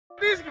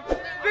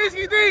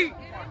Disky D,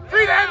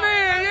 free that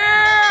man, yeah.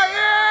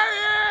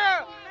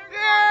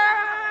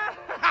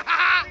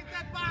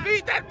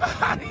 Beat that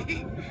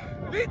body,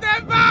 beat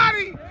that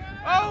body.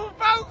 Oh,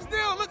 folks,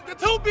 still look at the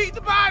two beat the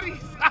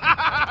bodies.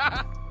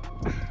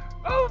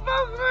 Oh,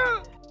 folks,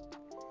 man.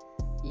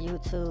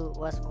 YouTube,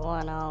 what's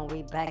going on?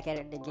 We back at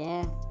it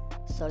again.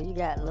 So you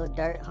got Lil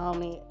Durk,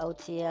 homie,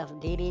 OTF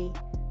Dede,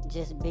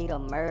 just beat a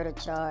murder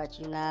charge,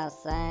 you know what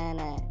I'm saying?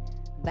 And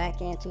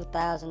back in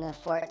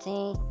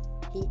 2014,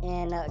 he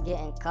ended up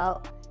getting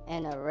caught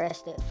and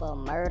arrested for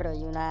murder,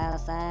 you know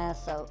what I'm saying?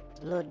 So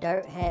Lil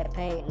Durk had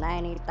paid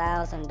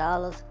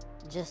 $90,000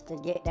 just to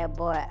get that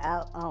boy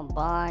out on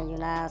bond, you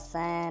know what I'm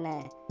saying?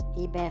 And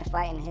he been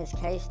fighting his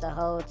case the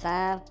whole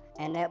time,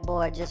 and that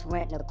boy just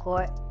went to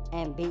court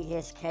and beat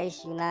his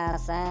case, you know what I'm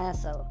saying?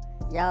 So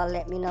y'all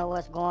let me know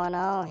what's going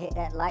on. Hit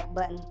that like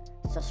button,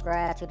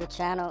 subscribe to the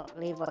channel,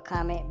 leave a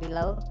comment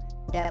below.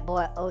 That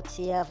boy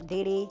OTF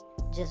Dede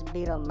just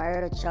beat a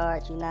murder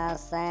charge, you know what I'm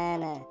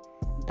saying? And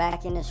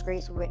back in the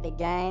streets with the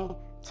gang,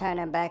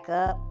 turning back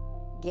up,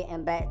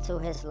 getting back to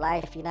his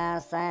life, you know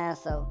what I'm saying?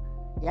 So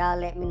y'all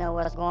let me know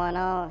what's going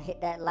on.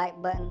 Hit that like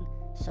button,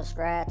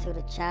 subscribe to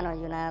the channel,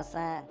 you know what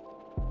I'm saying?